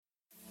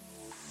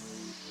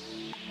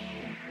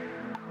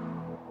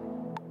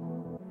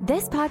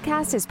This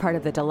podcast is part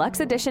of the Deluxe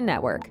Edition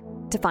Network.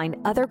 To find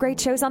other great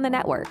shows on the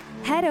network,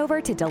 head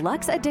over to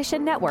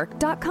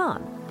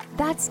deluxeeditionnetwork.com.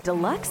 That's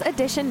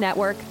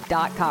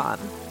deluxeeditionnetwork.com.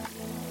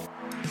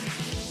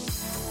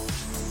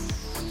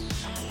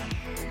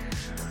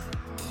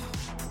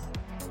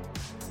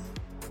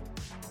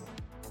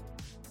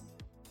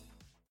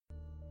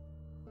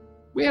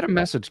 We had a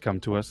message come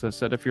to us that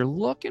said if you're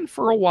looking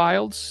for a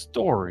wild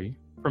story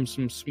from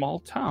some small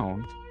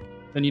town,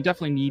 then you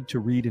definitely need to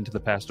read into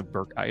the past of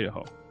Burke,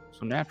 Idaho.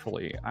 So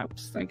naturally, I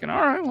was thinking,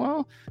 all right,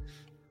 well,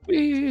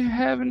 we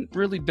haven't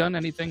really done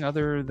anything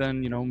other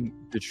than,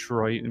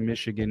 Detroit and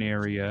Michigan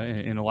area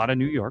and a lot of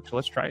New York. So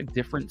let's try a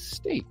different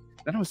state.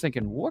 Then I was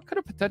thinking, what could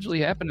have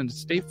potentially happened in a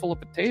state full of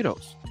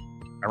potatoes?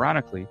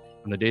 Ironically,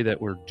 on the day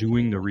that we're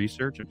doing the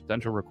research and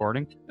potential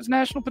recording, it's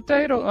National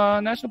Potato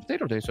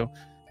Day. So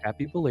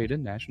happy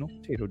belated National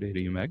Potato Day to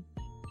you, Meg.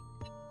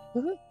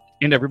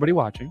 And everybody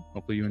watching.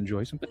 Hopefully you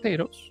enjoy some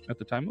potatoes at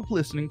the time of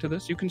listening to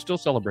this. You can still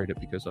celebrate it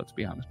because, let's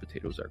be honest,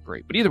 potatoes are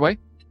great. But either way,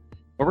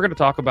 what we're going to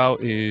talk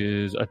about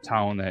is a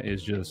town that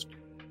is just,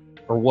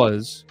 or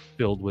was,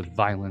 filled with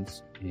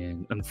violence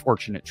and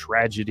unfortunate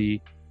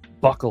tragedy.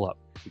 Buckle up,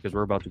 because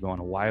we're about to go on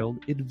a wild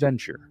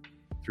adventure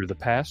through the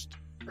past,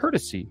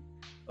 courtesy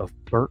of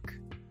Burke,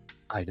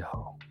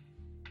 Idaho.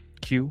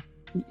 Cue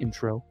the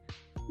intro.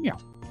 Meow.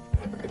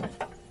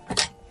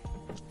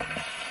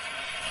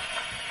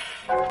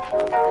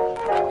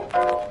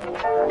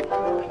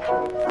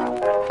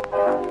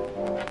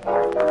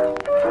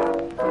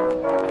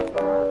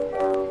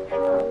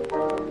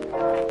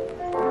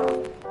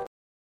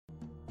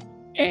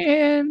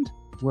 And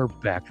we're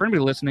back. For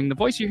anybody listening, the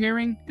voice you're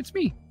hearing, it's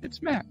me.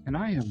 It's Matt. And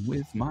I am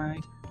with my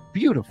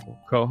beautiful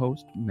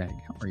co-host, Meg.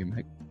 How are you,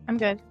 Meg? I'm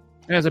good.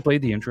 And as I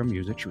played the intro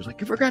music, she was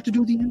like, you forgot to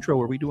do the intro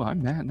where we do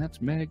I'm Matt and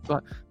that's Meg.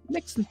 But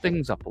mixing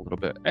things up a little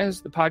bit.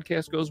 As the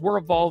podcast goes, we're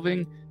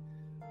evolving,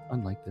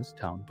 unlike this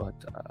town. But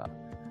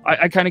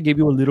I kind of gave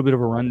you a little bit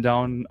of a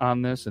rundown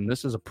on this. And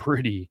this is a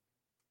pretty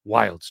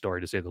wild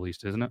story, to say the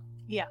least, isn't it?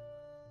 Yeah.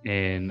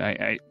 And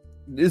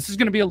this is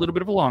going to be a little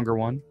bit of a longer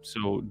one,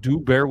 so do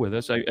bear with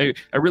us. I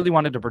really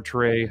wanted to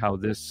portray how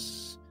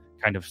this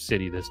kind of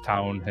city, this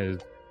town, has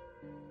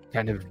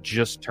kind of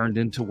just turned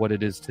into what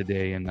it is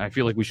today, and I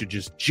feel like we should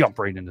just jump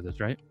right into this,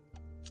 right?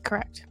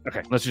 Correct.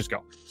 Okay, let's just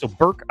go. So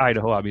Burke,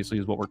 Idaho, obviously,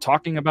 is what we're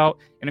talking about,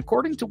 and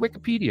according to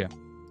Wikipedia,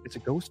 it's a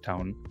ghost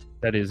town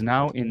that is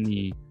now in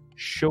the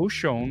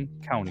Shoshone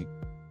County.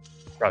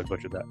 Probably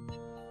butchered that.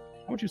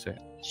 How would you say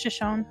it?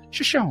 Shoshone.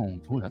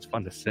 Shoshone. Oh, that's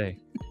fun to say.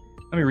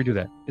 Let me redo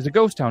that. It's a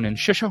ghost town in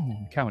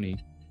Shoshone County,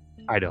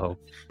 Idaho,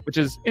 which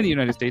is in the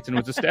United States and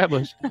was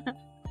established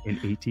in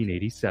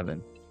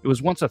 1887. It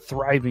was once a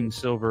thriving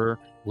silver,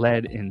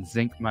 lead, and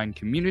zinc mine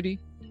community.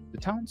 The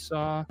town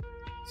saw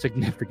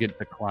significant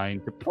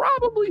decline, to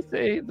probably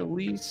say the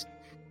least.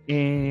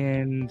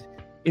 And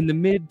in the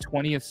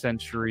mid-20th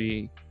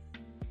century,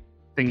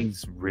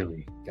 things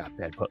really got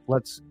bad. But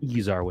let's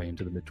ease our way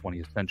into the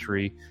mid-20th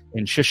century.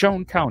 In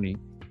Shoshone County,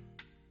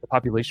 the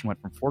population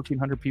went from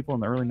 1,400 people in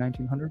the early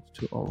 1900s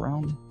to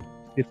around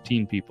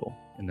 15 people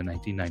in the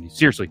 1990s.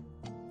 Seriously,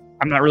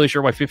 I'm not really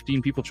sure why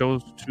 15 people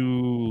chose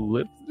to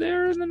live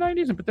there in the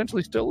 90s and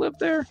potentially still live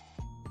there.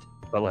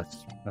 But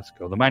let's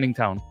go. The mining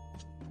town. Do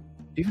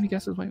you have any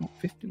guesses why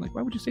 15? Like,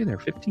 why would you say there?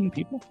 15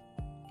 people?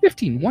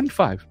 15,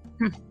 1-5.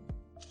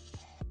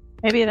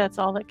 Maybe that's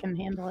all that can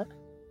handle it.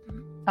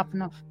 Tough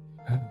enough.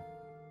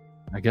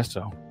 I guess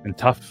so. And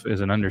tough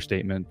is an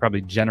understatement.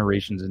 Probably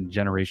generations and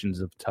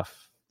generations of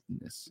tough.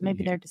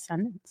 Maybe they're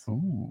descendants.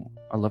 Oh,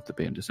 I love the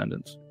band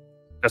Descendants.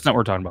 That's not what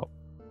we're talking about.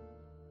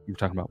 You're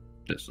talking about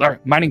this. All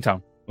right. Mining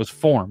Town was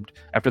formed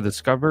after the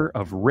discovery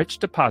of rich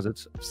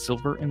deposits of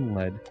silver and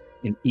lead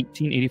in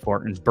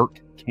 1884 in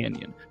Burke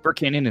Canyon. Burke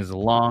Canyon is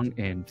long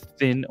and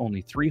thin,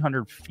 only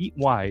 300 feet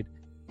wide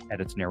at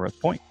its narrowest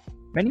point.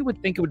 Many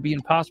would think it would be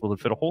impossible to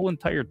fit a whole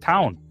entire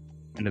town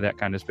into that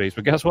kind of space,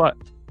 but guess what?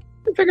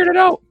 They figured it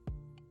out.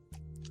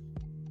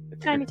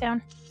 Tiny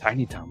town.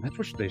 Tiny town. That's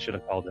what they should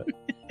have called it.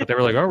 But they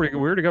were like, oh, we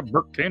already got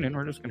Burke Canyon.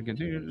 We're just going to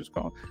continue to just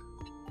call it.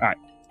 All right.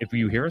 If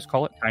you hear us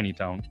call it Tiny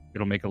Town,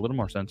 it'll make a little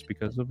more sense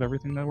because of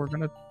everything that we're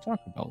going to talk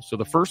about. So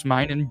the first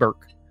mine in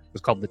Burke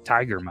was called the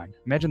Tiger Mine.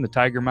 Imagine the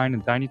Tiger Mine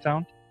in Tiny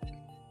Town.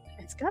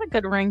 It's got a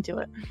good ring to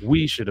it.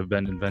 We should have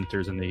been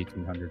inventors in the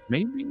 1800s.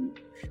 Maybe.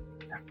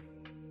 Yeah.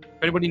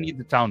 If anybody needs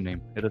a town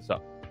name, hit us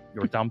up.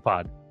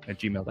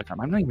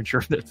 yourtownpod@gmail.com. I'm not even sure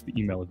if that's the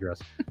email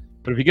address.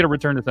 But if you get a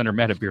return to sender,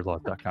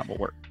 matt@beerlaw.com will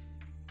work.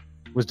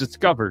 Was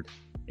discovered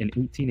in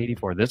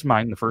 1884. This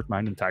mine, the first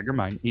mine in Tiger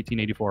Mine,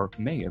 1884,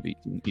 May of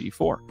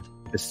 1884.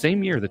 The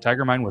same year, the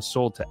Tiger Mine was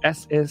sold to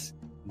SS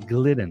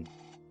Glidden.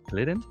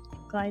 Glidden?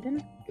 Glidden.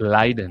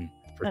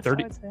 For That's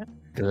 30. How it's it.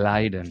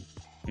 Glidden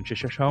in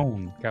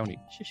Shoshone County.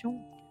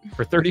 Shoshone.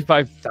 For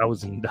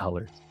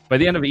 $35,000. By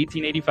the end of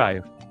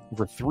 1885,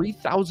 over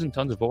 3,000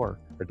 tons of ore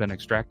had been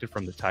extracted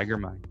from the Tiger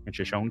Mine in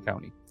Shoshone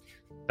County.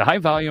 The high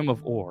volume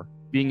of ore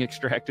being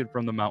extracted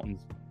from the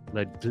mountains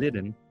led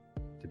Glidden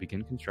to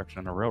begin construction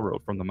on a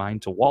railroad from the mine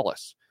to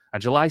Wallace.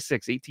 On July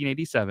 6,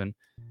 1887,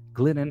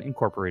 Glidden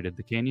incorporated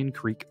the Canyon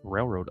Creek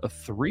Railroad, a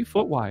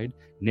 3-foot wide,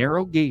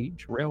 narrow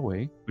gauge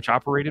railway which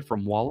operated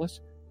from Wallace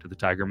to the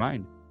Tiger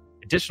Mine.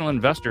 Additional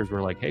investors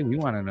were like, hey, we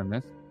want in on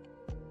this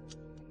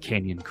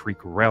Canyon Creek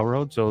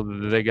Railroad. So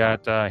they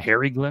got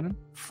Harry Glidden,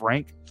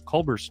 Frank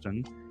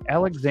Culberston,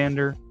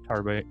 Alexander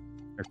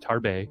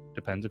Tarbay,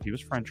 depends if he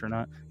was French or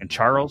not, and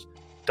Charles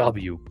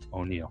W.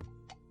 O'Neill.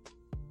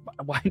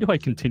 Why do I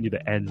continue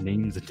to add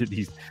names into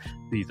these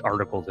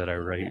articles that I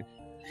write?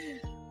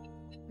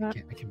 I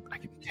can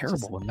be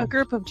terrible with A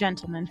group of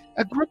gentlemen.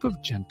 A group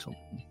of gentlemen.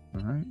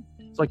 All right.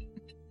 It's like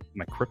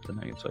my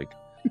kryptonite. It's like,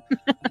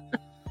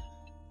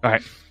 all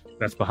right,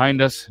 that's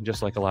behind us,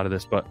 just like a lot of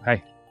this. But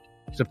hey,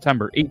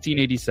 September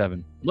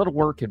 1887, little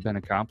work had been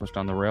accomplished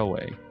on the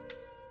railway.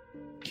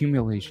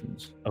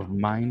 Accumulations of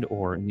mined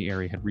ore in the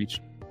area had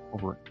reached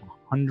over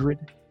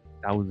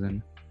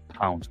 100,000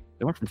 pounds.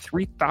 They went from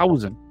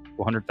 3,000 to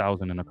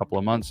 100,000 in a couple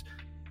of months.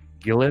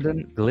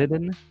 Glidden,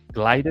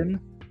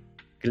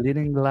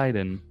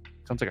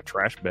 sounds like a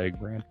trash bag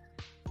brand,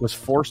 was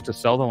forced to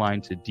sell the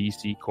line to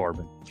D.C.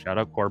 Corbin. Shout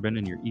out Corbin,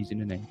 and you're easy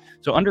to name.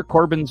 So under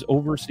Corbin's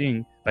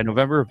overseeing, by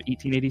November of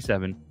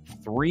 1887,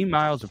 3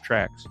 miles of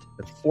tracks,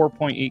 that's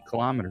 4.8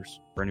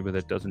 kilometers for anybody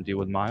that doesn't deal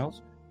with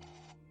miles,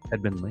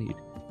 had been laid.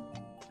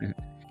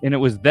 And it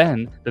was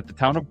then that the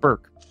town of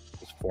Burke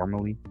was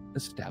formally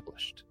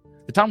established.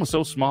 The town was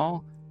so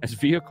small, as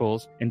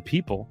vehicles and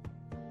people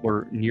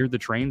were near the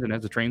trains, and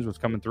as the trains was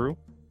coming through,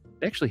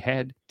 they actually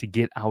had to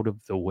get out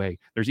of the way.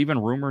 There's even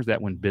rumors that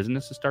when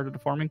businesses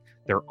started forming,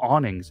 their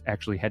awnings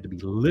actually had to be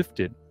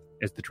lifted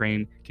as the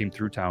train came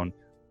through town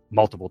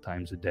multiple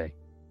times a day.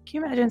 Can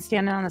you imagine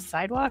standing on a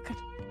sidewalk?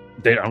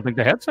 I don't think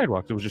they had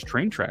sidewalks. It was just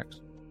train tracks.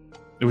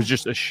 It was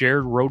just a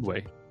shared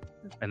roadway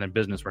and then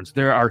business runs.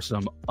 There are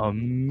some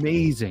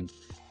amazing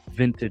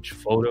vintage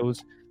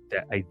photos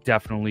that I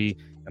definitely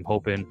am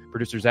hoping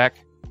producer Zach,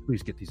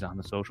 please get these on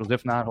the socials.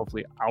 If not,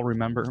 hopefully I'll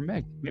remember. Or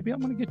Meg, maybe I'm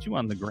going to get you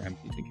on the gram. Do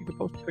you think you could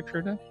post a picture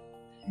a day?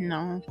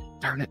 No.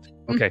 Darn it.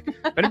 Okay.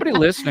 If anybody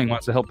listening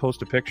wants to help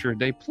post a picture a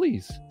day,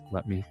 please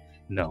let me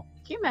know.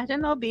 Can you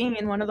imagine, though, being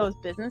in one of those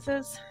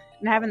businesses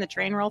and having the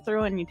train roll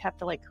through and you'd have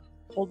to, like,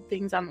 hold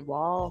things on the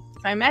wall?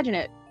 I imagine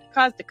it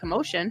caused a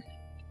commotion.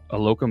 A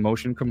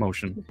locomotion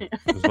commotion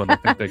is what I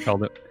think they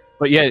called it.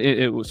 But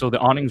yeah, so the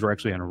awnings were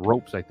actually on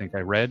ropes, I think I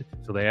read.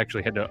 So they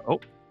actually had to,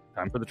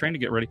 time for the train to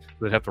get ready.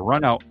 So they'd have to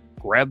run out,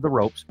 grab the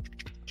ropes,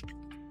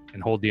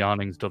 and hold the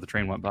awnings until the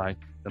train went by.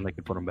 Then they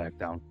could put them back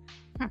down.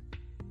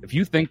 If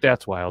you think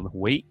that's wild,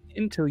 wait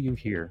until you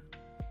hear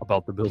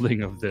about the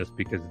building of this,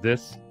 because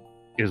this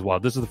is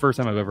wild. This is the first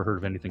time I've ever heard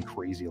of anything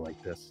crazy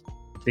like this.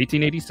 It's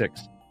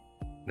 1886.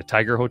 The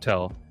Tiger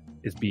Hotel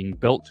is being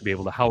built to be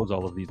able to house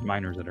all of these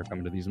miners that are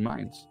coming to these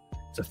mines.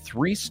 It's a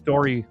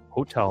 3-story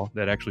hotel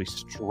that actually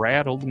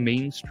straddled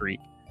Main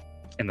Street,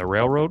 and the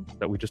railroad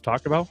that we just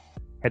talked about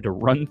had to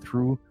run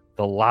through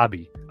the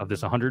lobby of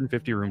this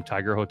 150-room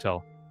Tiger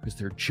Hotel because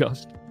there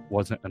just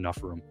wasn't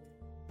enough room.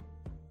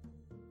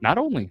 Not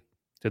only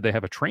did they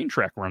have a train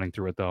track running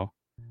through it, though,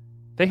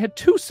 they had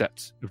 2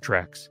 sets of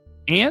tracks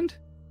and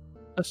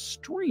a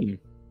stream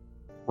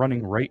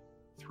running right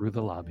through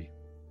the lobby.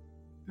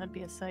 That'd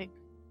be a sight.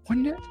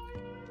 Wouldn't it?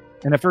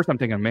 And at first I'm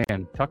thinking,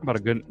 man, talk about a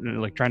good,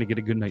 like trying to get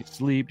a good night's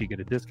sleep, you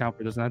get a discount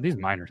for this and that. These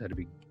miners had to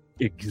be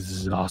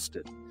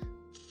exhausted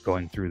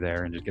going through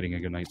there and just getting a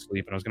good night's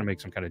sleep. And I was going to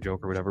make some kind of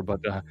joke or whatever, but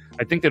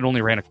I think it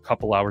only ran a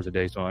couple hours a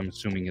day. So I'm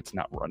assuming it's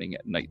not running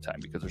at nighttime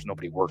because there's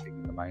nobody working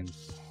in the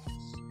mines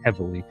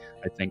heavily,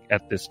 I think,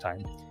 at this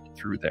time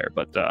through there.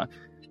 But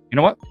you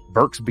know what?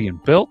 Burke's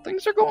being built.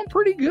 Things are going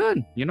pretty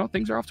good. You know,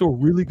 things are off to a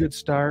really good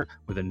start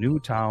with a new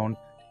town,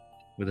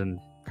 with a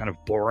kind of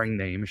boring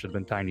name. It should have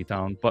been Tiny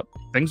Town, but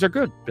things are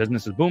good.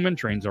 Business is booming.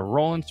 Trains are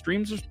rolling.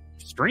 Streams are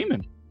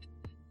streaming.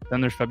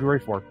 Then there's February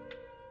 4th,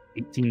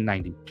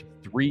 1890.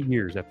 3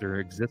 years after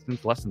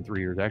existence, less than 3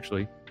 years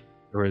actually,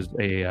 there was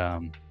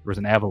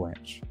an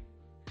avalanche.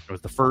 It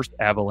was the first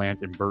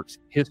avalanche in Burke's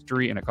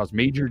history, and it caused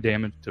major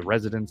damage to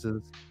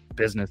residences,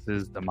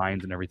 businesses, the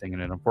mines, and everything,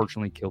 and it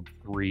unfortunately killed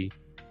 3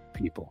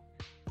 people.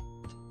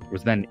 It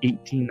was then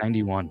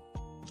 1891.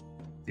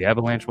 The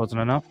avalanche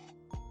wasn't enough.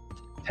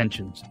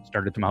 Tensions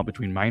started to mount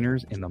between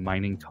miners and the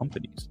mining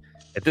companies.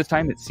 At this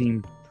time, it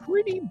seemed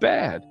pretty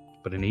bad,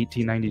 but in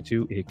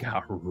 1892, it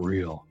got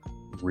real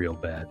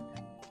bad.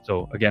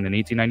 So again, in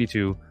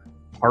 1892,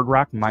 hard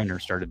rock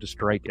miners started to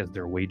strike as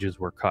their wages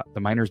were cut.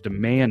 The miners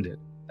demanded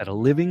that a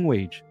living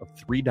wage of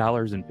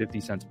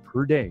 $3.50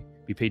 per day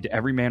be paid to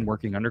every man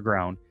working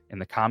underground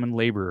and the common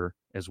laborer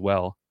as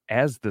well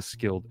as the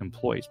skilled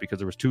employees, because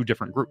there was 2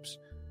 different groups.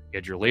 You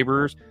had your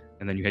laborers,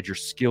 and then you had your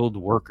skilled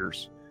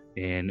workers.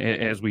 And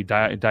as we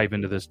dive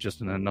into this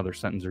just in another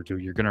sentence or two,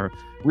 you're going to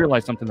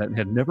realize something that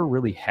had never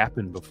really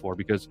happened before,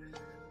 because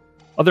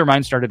other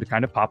mines started to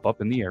kind of pop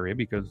up in the area,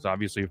 because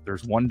obviously if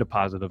there's one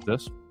deposit of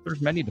this,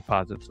 there's many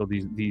deposits. So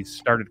these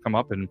started to come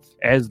up, and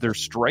as they're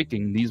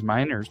striking, these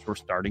miners were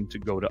starting to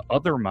go to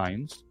other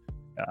mines.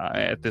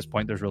 At this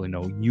point, there's really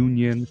no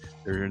union.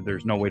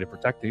 There's no way to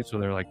protect these. So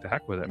they're like, the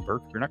heck with it,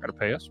 Burke. If you're not going to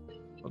pay us,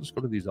 I'll just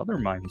go to these other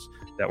mines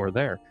that were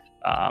there.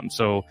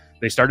 So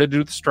they started to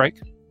do the strike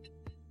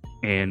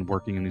and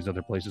working in these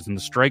other places. And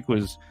the strike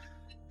was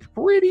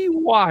pretty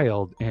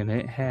wild, and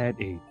it had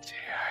a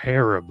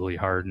terribly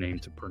hard name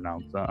to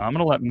pronounce. I'm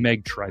going to let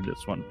Meg try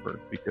this one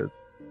first because,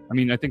 I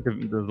mean, I think the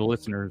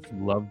listeners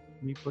love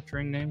me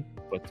butchering names,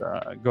 but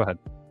go ahead.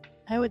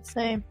 I would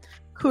say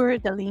Coeur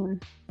d'Alene.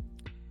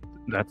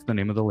 That's the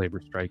name of the labor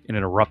strike, and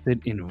it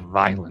erupted in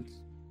violence.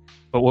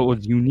 But what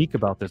was unique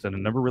about this, and it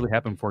never really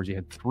happened before, is you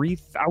had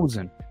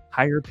 3,000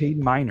 higher paid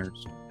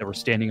miners that were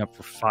standing up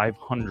for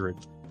 500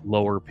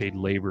 lower paid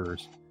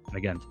laborers. And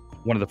again,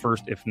 one of the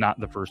first, if not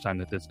the first time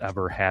that this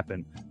ever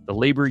happened. The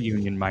labor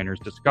union miners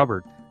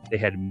discovered they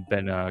had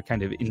been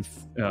kind of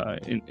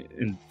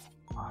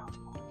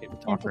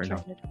talk right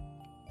now.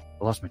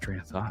 I lost my train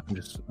of thought.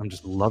 I'm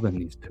just loving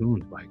these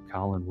tunes by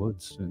Colin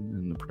Woods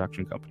and the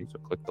production company. So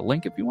click the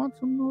link if you want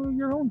some of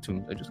your own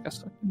tunes. I just got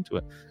sucked into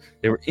it.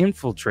 They were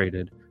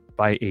infiltrated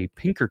by a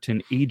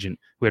Pinkerton agent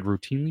who had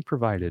routinely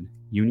provided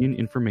union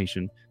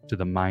information to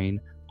the mine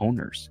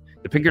owners.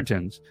 The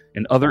Pinkertons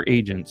and other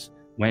agents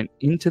went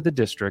into the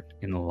district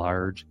in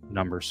large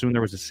numbers. Soon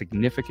there was a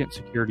significant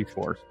security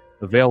force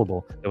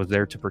available that was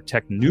there to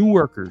protect new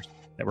workers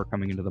that were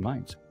coming into the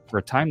mines. For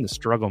a time, the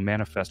struggle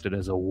manifested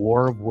as a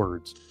war of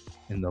words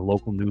in the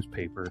local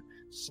newspaper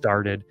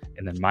started,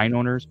 and then mine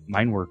owners,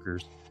 mine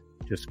workers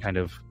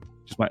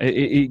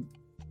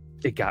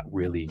it got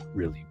really,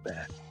 really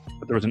bad.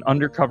 But there was an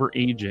undercover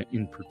agent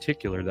in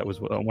particular that was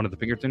one of the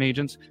Pinkerton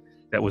agents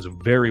that was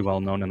very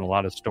well known in a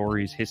lot of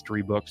stories,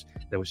 history books.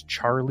 That was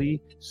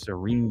Charlie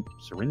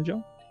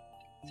Siringo,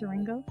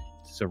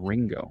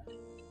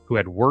 who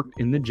had worked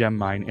in the gem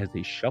mine as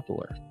a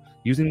shoveler.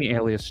 Using the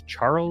alias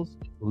Charles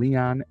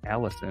Leon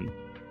Allison,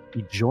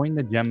 he joined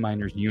the Gem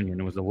Miners Union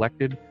and was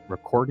elected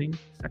recording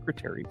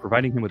secretary,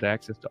 providing him with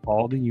access to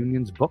all the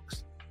union's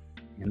books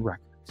and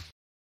records.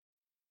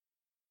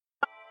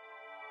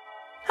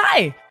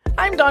 Hi,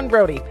 I'm Dawn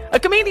Brody, a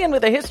comedian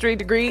with a history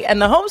degree and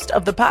the host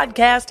of the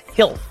podcast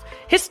HILF,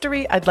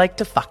 History I'd Like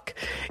to Fuck.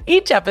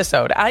 Each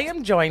episode, I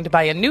am joined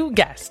by a new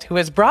guest who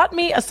has brought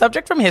me a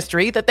subject from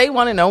history that they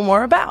want to know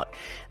more about.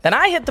 Then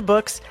I hit the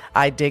books,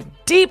 I dig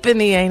deep in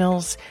the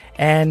annals,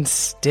 and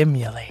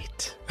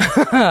stimulate.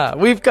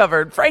 We've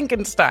covered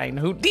Frankenstein,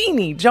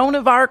 Houdini, Joan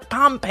of Arc,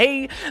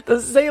 Pompeii, the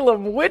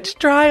Salem witch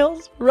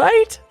trials,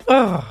 right?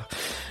 Ugh.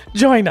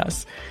 Join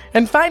us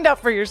and find out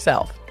for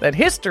yourself that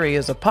history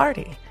is a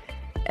party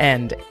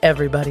and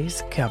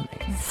everybody's coming.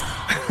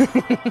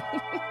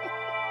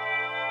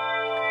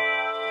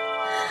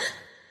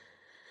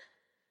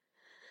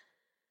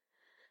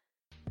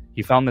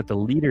 He found that the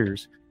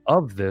leaders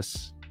of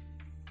this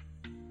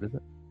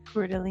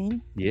Coeur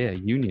d'Alene? Yeah,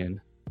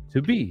 union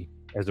to be,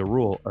 as a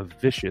rule, a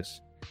vicious,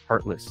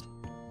 heartless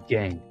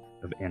gang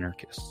of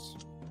anarchists.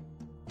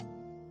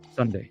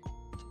 Sunday,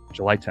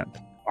 July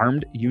 10th,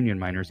 armed union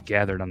miners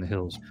gathered on the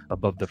hills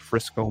above the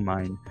Frisco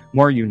mine.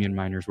 More union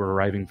miners were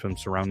arriving from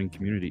surrounding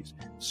communities.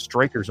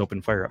 Strikers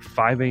opened fire at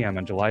 5 a.m.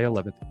 on July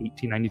 11th,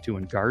 1892,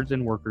 and guards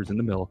and workers in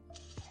the mill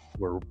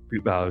were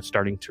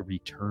starting to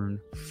return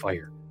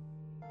fire.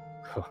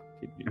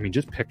 I mean,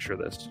 just picture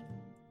this.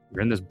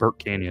 You're in this Burke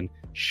Canyon,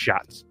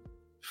 shots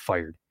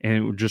fired.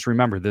 And just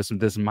remember,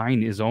 this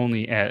mine is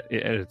only at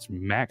its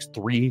max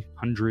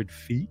 300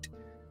 feet.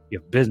 You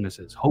have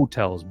businesses,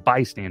 hotels,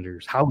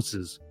 bystanders,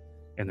 houses,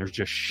 and there's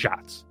just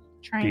shots.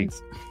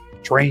 Trains.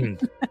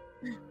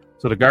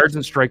 So the guards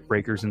and strike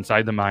breakers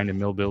inside the mine and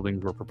mill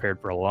buildings were prepared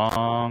for a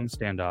long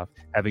standoff,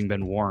 having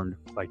been warned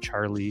by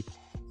Charlie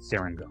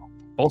Siringo.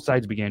 Both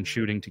sides began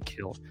shooting to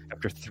kill.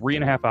 After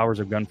 3.5 hours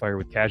of gunfire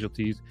with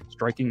casualties,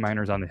 striking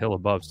miners on the hill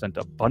above sent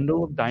a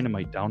bundle of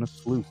dynamite down a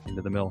sluice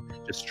into the mill,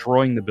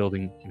 destroying the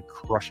building and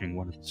crushing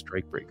one of the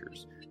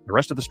strikebreakers. The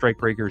rest of the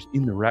strikebreakers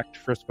in the wrecked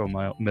Frisco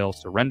mill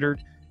surrendered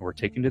and were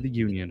taken to the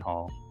Union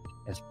Hall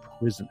as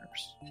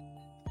prisoners.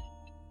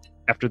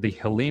 After the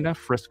Helena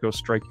Frisco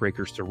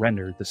strikebreakers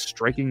surrendered, the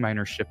striking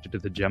miners shifted to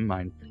the gem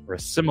mine, where a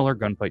similar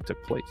gunfight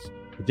took place.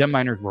 The gem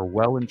miners were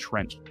well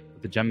entrenched,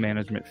 with the gem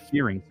management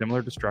fearing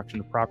similar destruction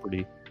of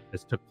property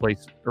as took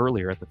place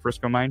earlier at the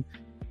Frisco mine,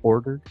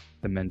 ordered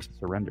the men to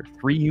surrender.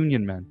 3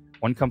 Union men,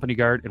 1 company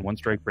guard, and 1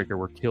 strikebreaker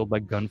were killed by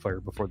gunfire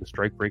before the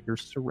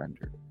strikebreakers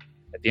surrendered.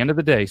 At the end of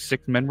the day,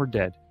 6 men were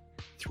dead,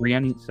 3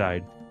 on each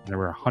side, and there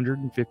were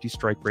 150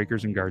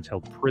 strikebreakers and guards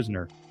held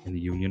prisoner in the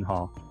Union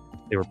Hall.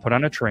 They were put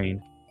on a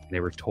train, and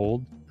they were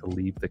told to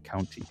leave the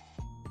county.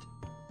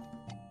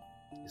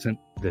 Isn't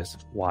this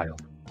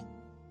wild?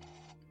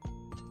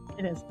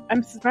 It is.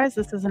 I'm surprised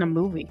this isn't a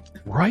movie.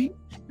 Right?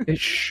 It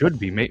should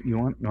be.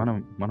 You want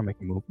to make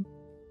a movie?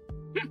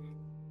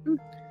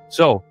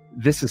 So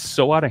this is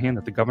so out of hand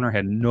that the governor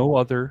had no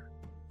other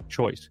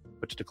choice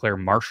but to declare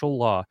martial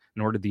law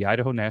and ordered the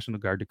Idaho National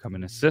Guard to come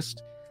and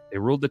assist. They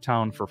ruled the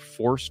town for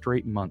 4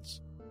 straight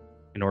months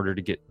in order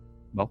to get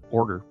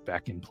order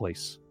back in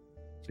place.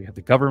 So you have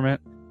the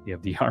government, you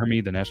have the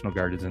army, the National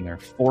Guard is in there.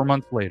 4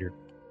 months later,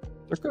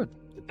 they're good.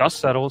 The dust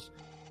settles.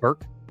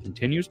 Burke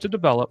continues to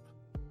develop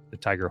the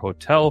Tiger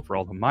Hotel for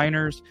all the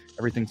miners.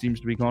 Everything seems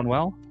to be going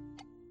well.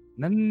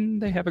 And then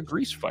they have a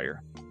grease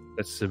fire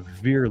that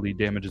severely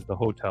damages the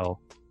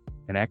hotel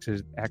and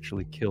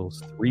actually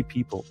kills 3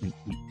 people in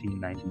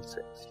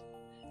 1896.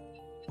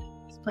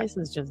 This place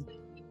is just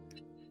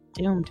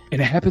doomed. And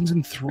it happens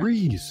in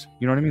threes.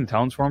 You know what I mean? The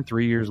town's formed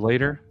 3 years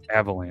later,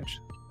 avalanche.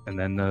 And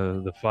then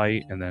the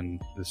fight, and then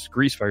this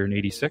grease fire in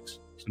 86.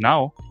 So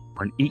now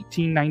we're in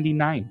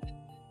 1899.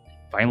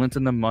 Violence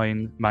in the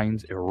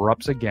mines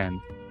erupts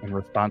again in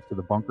response to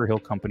the Bunker Hill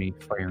Company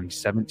firing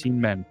 17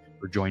 men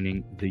for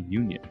joining the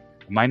Union.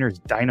 The miners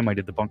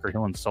dynamited the Bunker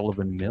Hill and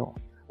Sullivan Mill.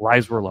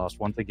 Lives were lost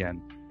once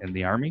again, and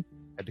the army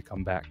had to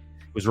come back.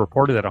 It was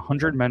reported that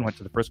 100 men went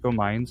to the Frisco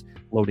mines,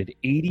 loaded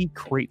 80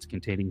 crates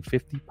containing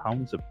 50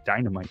 pounds of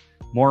dynamite.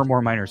 More and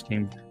more miners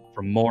came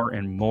from more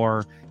and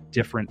more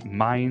different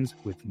mines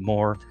with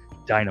more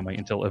dynamite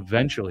until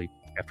eventually,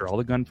 after all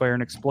the gunfire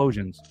and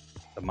explosions,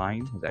 the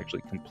mine was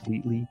actually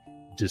completely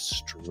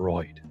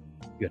destroyed.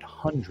 You had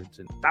hundreds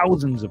and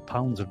thousands of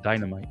pounds of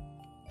dynamite,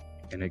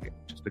 and it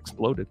just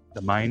exploded.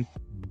 The mine,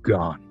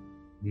 gone.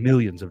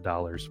 Millions of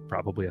dollars,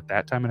 probably at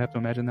that time, I'd have to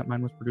imagine that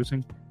mine was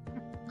producing,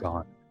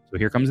 gone. So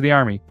here comes the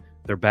army.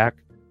 They're back.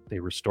 They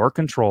restore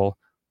control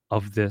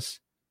of this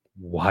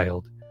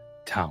wild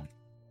town.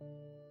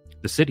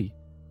 The city,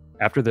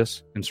 after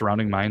this, and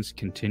surrounding mines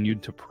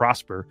continued to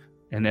prosper,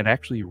 and it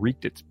actually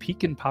reached its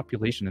peak in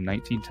population in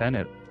 1910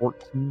 at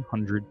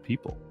 1,400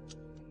 people.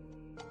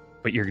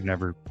 But you're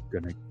never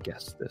going to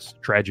guess this.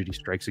 Tragedy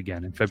strikes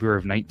again. In February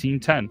of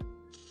 1910,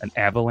 an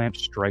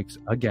avalanche strikes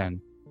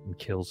again and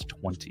kills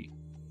 20.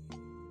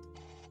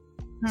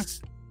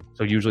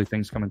 So usually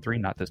things come in 3,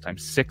 not this time.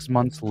 6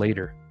 months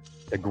later,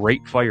 the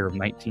Great Fire of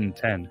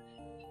 1910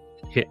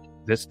 hit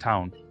this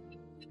town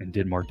and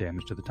did more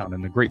damage to the town.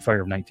 And the Great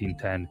Fire of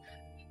 1910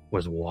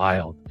 was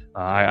wild.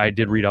 I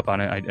did read up on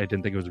it. I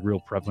didn't think it was real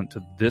prevalent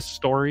to this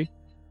story,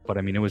 but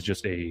I mean, it was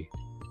just a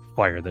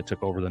fire that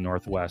took over the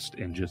Northwest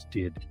and just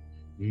did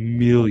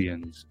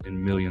millions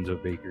and millions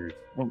of acres.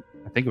 Well,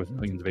 I think it was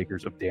millions of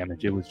acres of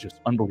damage. It was just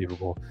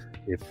unbelievable.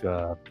 If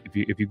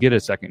you get a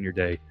second in your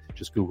day,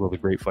 just Google the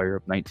Great Fire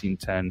of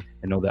 1910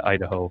 and know that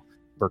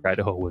Burke,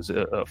 Idaho was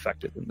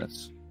affected in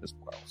this as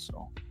well.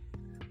 So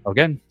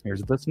again,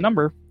 here's this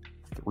number.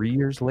 3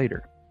 years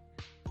later,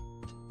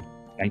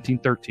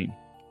 1913,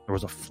 there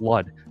was a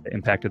flood that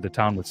impacted the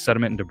town with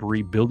sediment and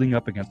debris building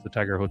up against the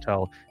Tiger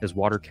Hotel as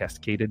water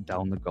cascaded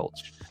down the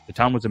gulch. The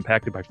town was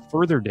impacted by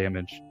further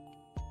damage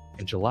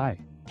in July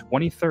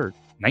 23rd,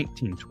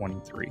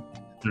 1923,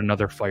 when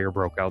another fire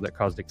broke out that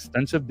caused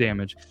extensive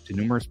damage to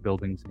numerous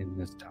buildings in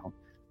this town.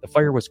 The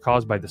fire was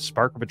caused by the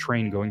spark of a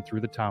train going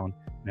through the town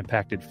and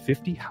impacted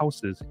 50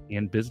 houses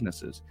and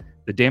businesses.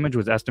 The damage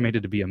was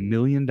estimated to be $1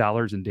 million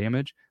in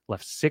damage,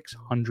 left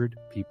 600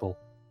 people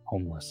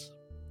homeless.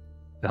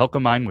 The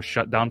Helka mine was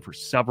shut down for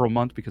several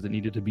months because it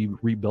needed to be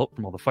rebuilt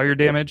from all the fire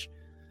damage.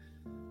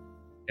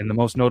 And the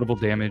most notable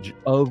damage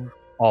of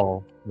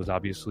all was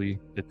obviously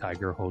the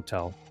Tiger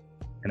Hotel.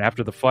 And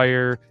after the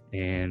fire,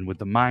 and with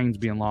the mines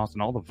being lost,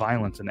 and all the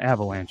violence and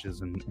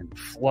avalanches and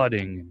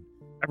flooding and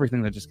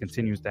everything that just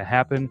continues to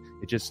happen,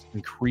 it just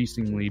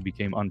increasingly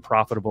became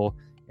unprofitable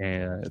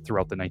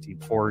throughout the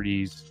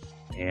 1940s.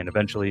 And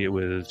eventually it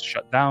was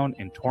shut down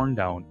and torn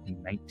down in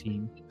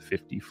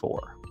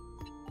 1954.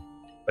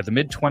 By the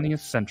mid-20th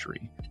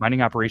century,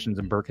 mining operations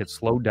in Burke had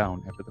slowed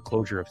down after the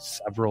closure of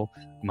several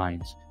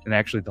mines. And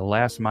actually, the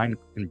last mine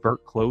in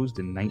Burke closed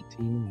in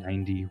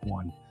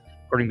 1991.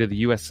 According to the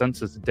U.S.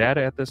 Census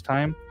data at this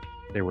time,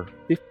 there were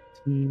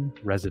 15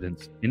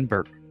 residents in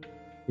Burke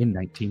in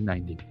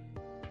 1990.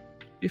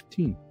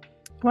 15.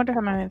 I wonder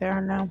how many there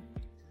are now.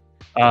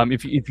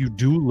 If you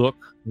do look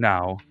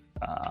now,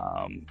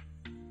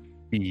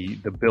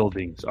 the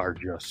buildings are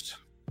just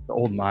the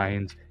old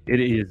mines. It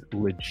is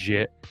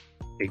legit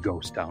a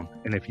ghost town.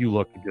 And if you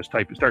look, just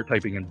start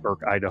typing in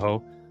Burke,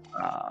 Idaho,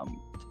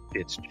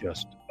 it's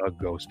just a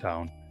ghost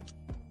town.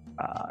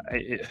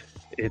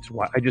 It's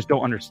why I just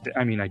don't understand.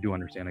 I mean, I do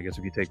understand, I guess,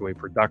 if you take away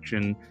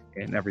production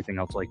and everything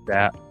else like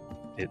that,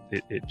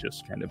 it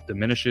just kind of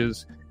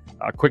diminishes.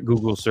 A quick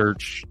Google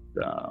search,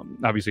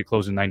 obviously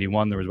closed in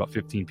 91, there was about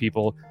 15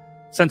 people.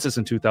 Census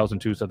in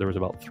 2002 said there was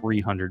about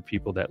 300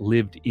 people that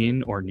lived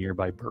in or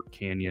nearby Burke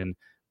Canyon,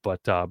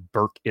 but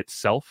Burke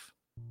itself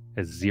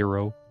has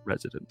 0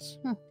 residents.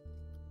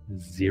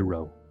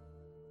 0.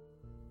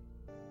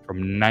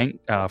 From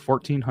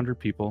 1,400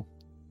 people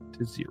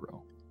to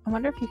 0. I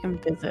wonder if you can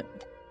visit,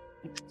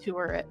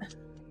 tour it.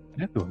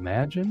 I have to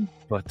imagine,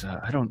 but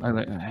I don't.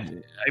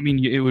 I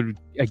mean, it would,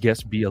 I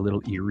guess, be a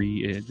little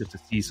eerie just to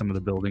see some of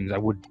the buildings. I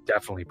would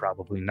definitely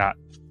probably not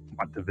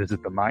want to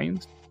visit the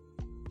mines.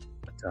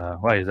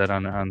 But why is that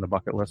on the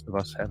bucket list of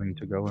us having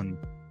to go and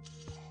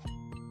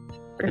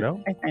check it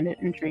out? I find it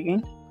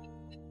intriguing.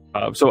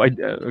 So I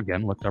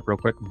again looked up real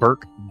quick.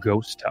 Burke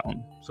Ghost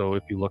Town. So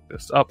if you look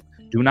this up,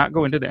 do not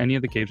go into any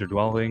of the caves or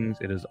dwellings.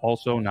 It is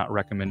also not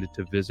recommended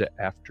to visit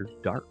after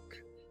dark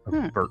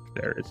of Burke.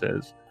 There it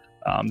says.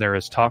 There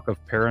is talk of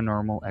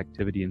paranormal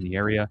activity in the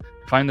area.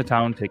 To find the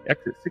town, take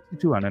exit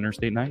 62 on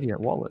Interstate 90 at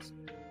Wallace.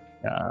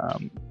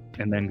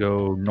 and then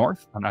go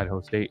north on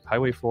Idaho State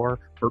Highway 4.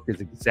 Burke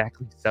is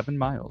exactly 7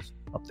 miles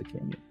up the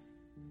canyon.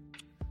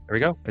 There we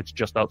go. It's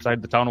just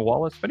outside the town of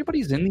Wallace. If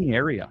anybody's in the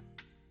area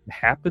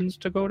happens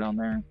to go down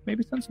there,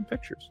 maybe send some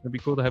pictures. It'd be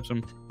cool to have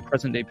some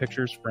present day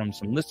pictures from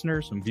some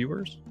listeners, some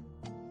viewers.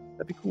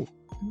 That'd be cool.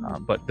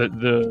 But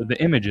the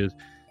images,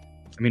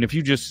 I mean, if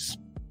you just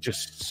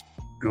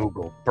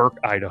Google Burke,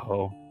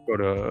 Idaho, go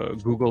to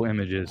Google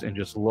Images and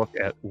just look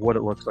at what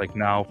it looks like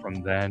now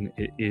from then,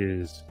 it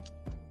is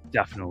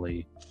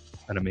definitely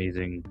an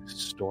amazing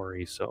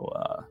story. So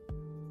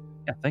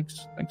yeah,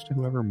 thanks to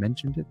whoever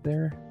mentioned it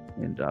there.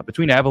 And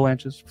between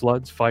avalanches,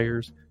 floods,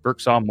 fires, Burke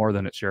saw more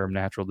than its share of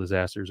natural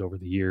disasters over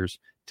the years.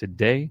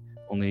 Today,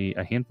 only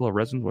a handful of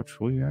residents, which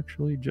we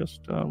actually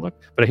just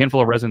looked, but a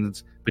handful of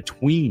residents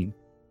between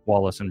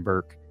Wallace and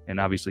Burke, and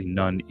obviously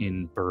none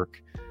in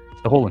Burke.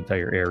 The whole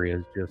entire area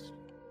is just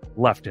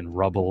left in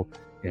rubble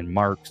and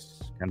marks,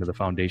 kind of the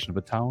foundation of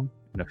a town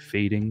in a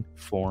fading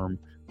form,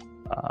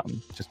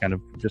 just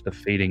a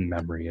fading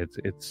memory.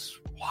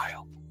 It's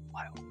wild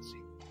to see.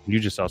 You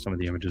just saw some of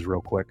the images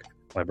real quick.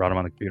 I brought them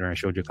on the computer and I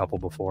showed you a couple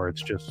before.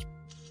 It's just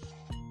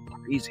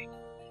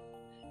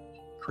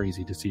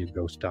crazy to see a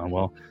ghost town.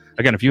 Well,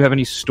 again, if you have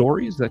any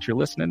stories that you're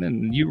listening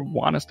and you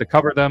want us to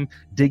cover them,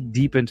 dig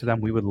deep into them,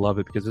 we would love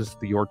it, because this is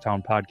the Your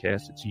Town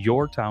podcast. It's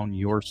your town,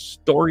 your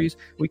stories.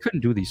 We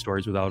couldn't do these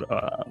stories without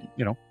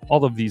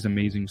all of these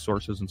amazing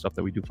sources and stuff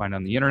that we do find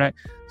on the internet.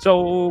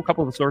 So a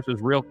couple of the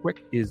sources real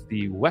quick is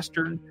the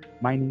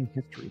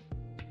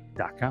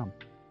westernmininghistory.com,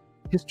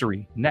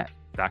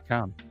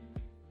 historynet.com,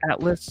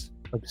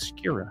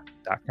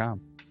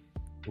 atlasobscura.com,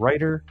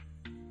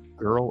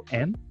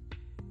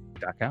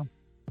 writergirln.com,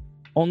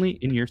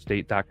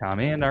 onlyinyourstate.com,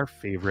 and our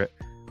favorite,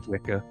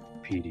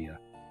 Wikipedia.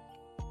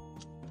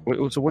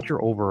 So what's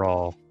your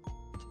overall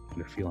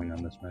kind of feeling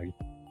on this, Maggie?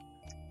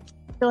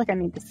 I feel like I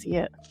need to see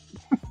it.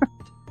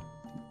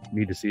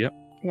 Need to see it?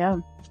 Yeah.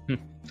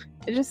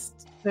 There's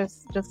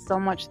just so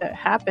much that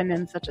happened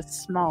in such a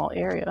small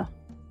area.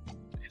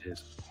 It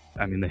is.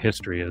 I mean, the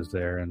history is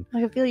there, and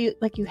I feel you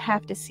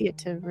have to see it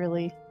to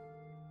really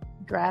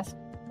grasp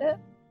it.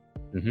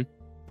 Mm-hmm.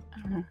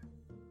 I don't know.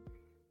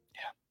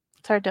 Yeah,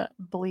 it's hard to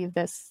believe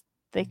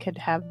they could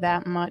have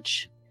that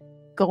much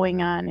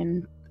going on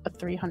in a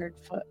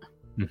 300-foot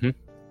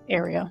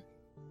area.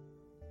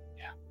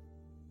 Yeah,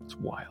 it's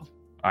wild.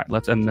 All right,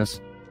 let's end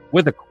this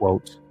with a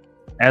quote.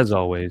 As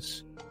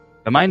always,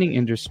 the mining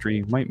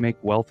industry might make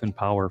wealth and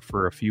power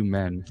for a few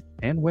men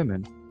and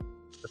women,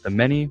 but the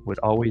many would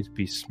always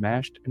be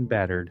smashed and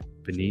battered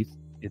beneath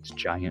its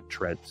giant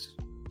treads.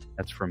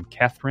 That's from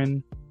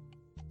Catherine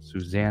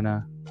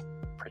Susanna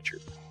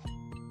Pritchard.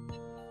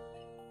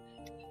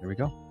 There we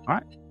go. All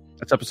right.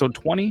 That's episode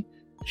 20.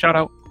 Shout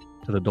out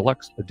to the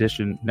Deluxe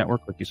Edition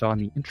Network, like you saw in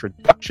the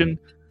introduction.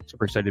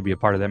 Super excited to be a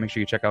part of that. Make sure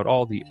you check out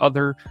all the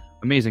other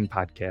amazing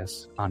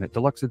podcasts on it,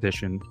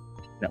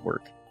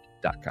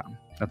 deluxeeditionnetwork.com.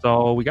 That's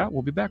all we got.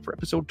 We'll be back for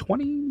episode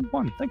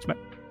 21. Thanks, Matt.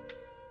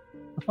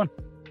 Have fun.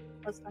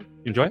 That's fun.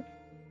 You enjoy it?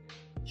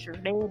 Sure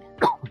did. Want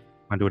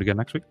to do it again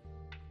next week?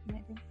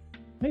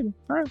 Maybe.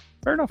 All right.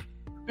 Fair enough.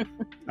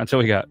 That's all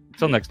we got.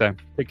 Until next time.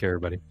 Take care,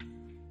 everybody.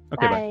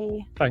 Okay, bye.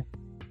 Bye.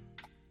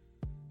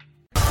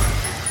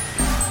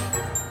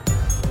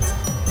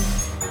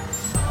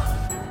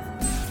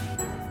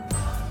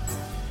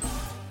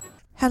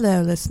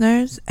 Hello,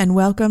 listeners, and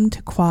welcome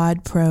to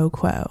Quad Pro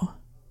Quo.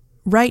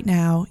 Right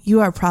now, you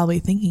are probably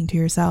thinking to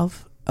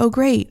yourself, oh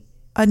great,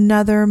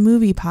 another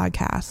movie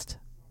podcast.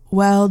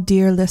 Well,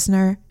 dear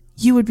listener,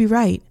 you would be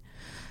right.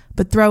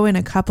 But throw in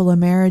a couple of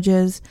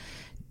marriages,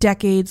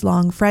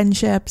 decades-long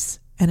friendships,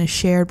 and a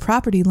shared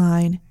property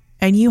line,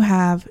 and you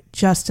have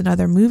just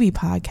another movie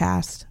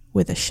podcast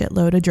with a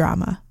shitload of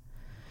drama.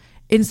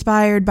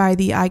 Inspired by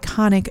the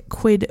iconic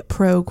quid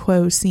pro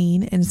quo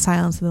scene in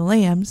Silence of the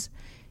Lambs,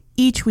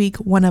 each week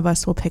one of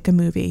us will pick a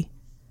movie.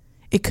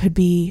 It could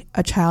be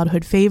a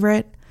childhood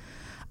favorite,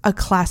 a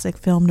classic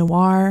film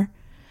noir,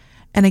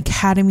 an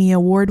Academy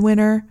Award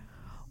winner,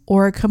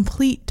 or a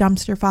complete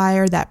dumpster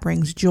fire that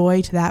brings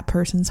joy to that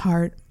person's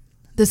heart.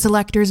 The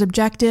selector's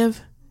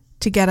objective?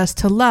 To get us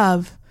to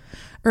love,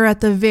 or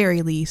at the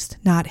very least,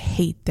 not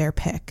hate their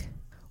pick.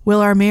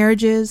 Will our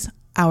marriages,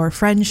 our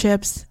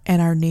friendships,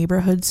 and our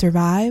neighborhood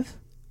survive?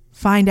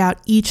 Find out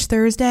each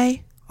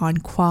Thursday on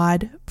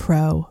Quad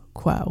Pro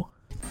Quo.